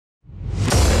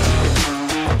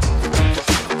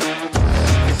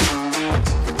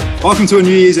Welcome to a New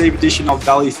Year's Eve edition of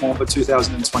Valley Form for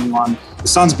 2021. The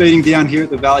sun's beating down here at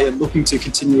the Valley, and looking to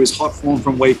continue his hot form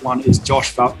from week one is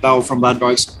Josh Bell from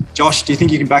Ladbrokes. Josh, do you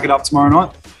think you can back it up tomorrow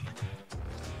night?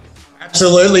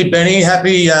 Absolutely, Benny.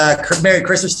 Happy Merry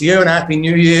Christmas to you and Happy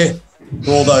New Year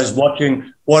to all those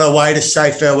watching. What a way to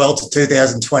say farewell to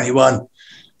 2021.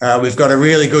 We've got a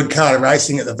really good card of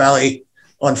racing at the Valley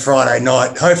on Friday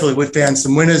night. Hopefully we've found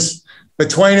some winners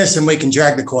between us and we can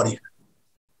drag the quaddie.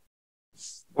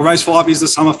 Well, race 5 is the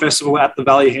Summer Festival at the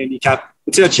Valley Handicap.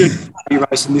 It's our charity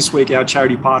race, and this week our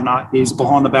charity partner is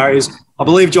Behind the Barriers. I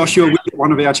believe, Josh, you're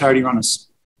one of our charity runners.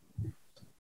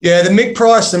 Yeah, the Mick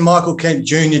Price and Michael Kent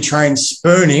Jr. trained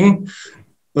Spooning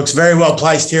looks very well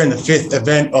placed here in the 5th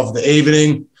event of the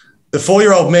evening. The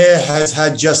 4-year-old mare has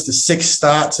had just the 6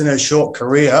 starts in her short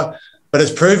career, but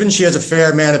has proven she has a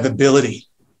fair amount of ability.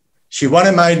 She won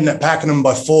a maiden at Pakenham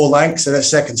by 4 lengths at her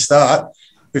second start,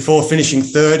 before finishing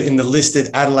 3rd in the listed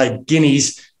Adelaide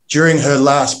Guineas during her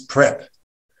last prep.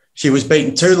 She was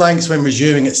beaten 2 lengths when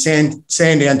resuming at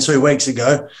Sandown 2 weeks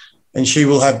ago, and she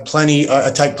will have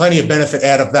take plenty of benefit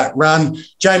out of that run.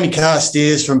 Jamie Carr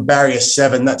steers from barrier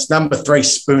 7. That's number 3,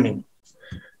 Spooning.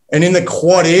 And in the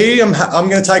quaddie, I'm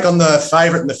going to take on the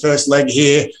favourite in the first leg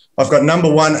here. I've got number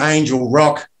 1, Angel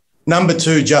Rock, number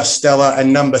 2, Just Stella,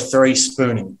 and number 3,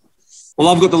 Spooning. Well,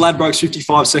 I've got the Ladbrokes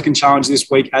 55-second challenge this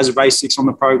week as race 6 on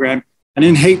the program. And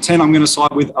in heat 10, I'm going to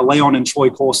side with a Leon and Troy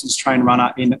Corson's train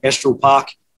runner in Estral Park.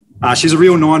 She's a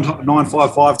real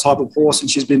 955 type of horse,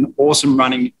 and she's been awesome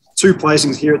running 2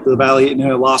 placings here at the Valley in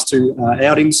her last 2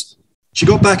 outings. She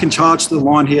got back and charged the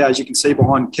line here, as you can see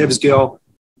behind Kev's Girl,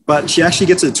 but she actually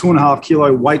gets a 2.5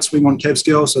 kilo weight swing on Kev's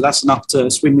Girl, so that's enough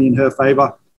to swing me in her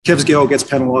favour. Kev's Girl gets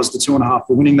penalised to 2.5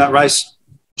 for winning that race.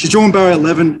 She's drawn barrier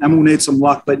 11 and will need some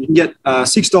luck, but you can get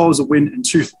 $6 a win and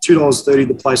 $2.30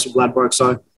 the place of Ladbrokes.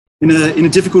 So in a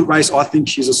difficult race, I think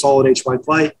she's a solid each-way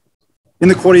play. In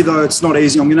the quaddie, though, it's not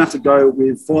easy. I'm going to have to go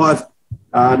with 5,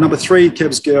 number 3,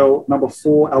 Kev's Girl, number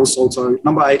 4, El Salto,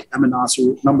 number 8,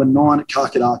 Amanatu, number 9,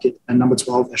 Karkadakit, and number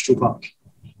 12, Estral Park.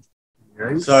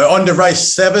 So on to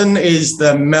race 7 is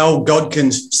the Mel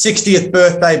Godkins 60th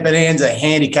birthday bonanza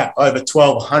handicap over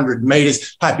 1,200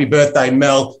 metres. Happy birthday,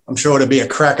 Mel. I'm sure it'll be a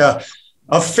cracker.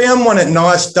 I've found one at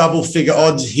nice double-figure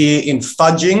odds here in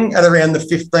Fudging at around the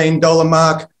 $15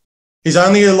 mark. He's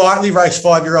only a lightly raced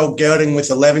 5-year-old gelding with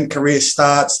 11 career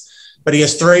starts, but he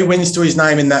has 3 wins to his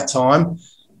name in that time.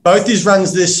 Both his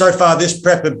runs so far this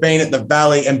prep have been at the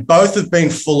Valley, and both have been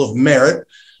full of merit.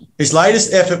 His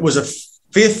latest effort was a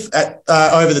 5th at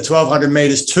over the 1,200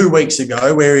 metres 2 weeks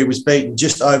ago, where he was beaten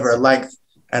just over a length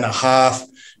and a half.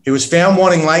 He was found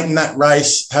wanting late in that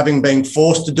race, having been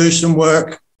forced to do some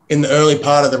work in the early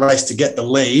part of the race to get the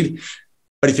lead.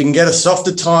 But if he can get a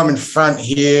softer time in front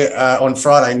here on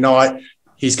Friday night,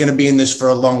 he's going to be in this for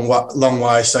a long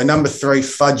way. So number 3,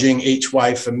 Fudging each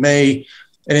way for me.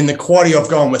 And in the quaddie, I've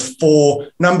gone with 4,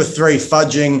 number 3,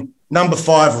 Fudging, number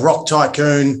 5, Rock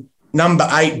Tycoon, number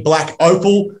 8, Black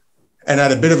Opal, and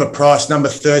at a bit of a price, number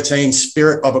 13,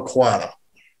 Spirit of Aquila.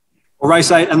 Well,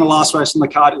 race 8 and the last race on the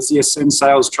card is the Ascend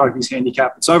Sales Trophies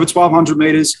handicap. It's over 1,200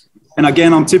 metres. And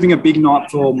again, I'm tipping a big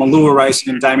night for Malua Racing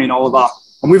and Damien Oliver.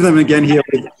 I'm with them again here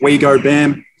with We Go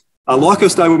Bam. Like her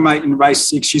stablemate in race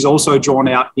 6, she's also drawn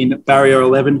out in barrier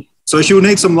 11. So she'll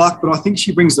need some luck, but I think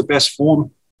she brings the best form.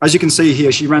 As you can see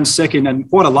here, she ran second, and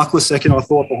quite a luckless second, I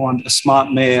thought, behind a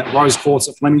smart mare, Rose Quartz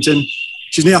at Flemington.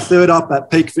 She's now 3rd up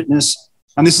at Peak Fitness.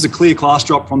 And this is a clear class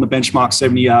drop from the benchmark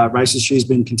 70 races she's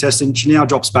been contesting. She now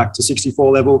drops back to 64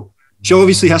 level. She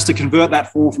obviously has to convert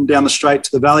that form from down the straight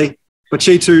to the Valley, but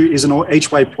she too is an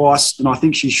each-way price, and I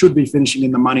think she should be finishing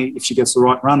in the money if she gets the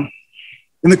right run.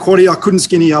 In the quaddie, I couldn't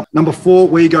skinny up. Number 4,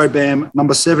 We Go Bam.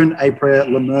 Number 7, A Prayer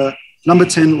Lemur. Number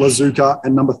 10, Lazuka.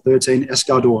 And number 13,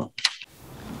 Escador.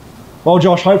 Well,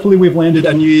 Josh, hopefully we've landed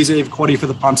a New Year's Eve quaddie for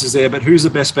the punters there, but who's the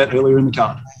best bet earlier in the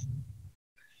card?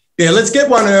 Yeah, let's get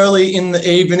one early in the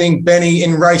evening, Benny,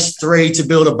 in race 3 to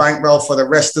build a bankroll for the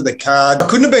rest of the card. I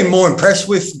couldn't have been more impressed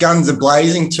with Guns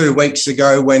A-Blazing 2 weeks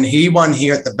ago when he won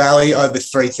here at the Valley over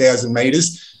 3,000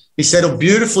 metres. He settled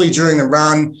beautifully during the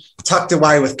run, tucked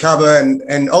away with cover,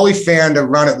 and Ollie found a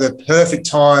run at the perfect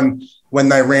time when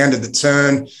they rounded the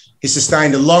turn. He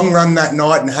sustained a long run that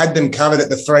night and had them covered at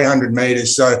the 300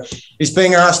 metres. So he's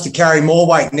being asked to carry more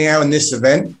weight now in this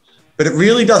event. But it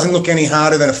really doesn't look any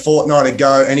harder than a fortnight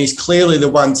ago, and he's clearly the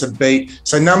one to beat.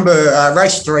 So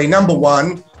race 3, number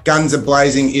 1, Guns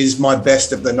A-Blazing is my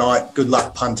best of the night. Good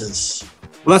luck, punters.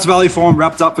 Well, that's Valley Form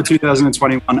wrapped up for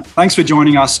 2021. Thanks for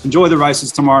joining us. Enjoy the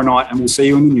races tomorrow night, and we'll see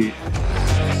you in the new year.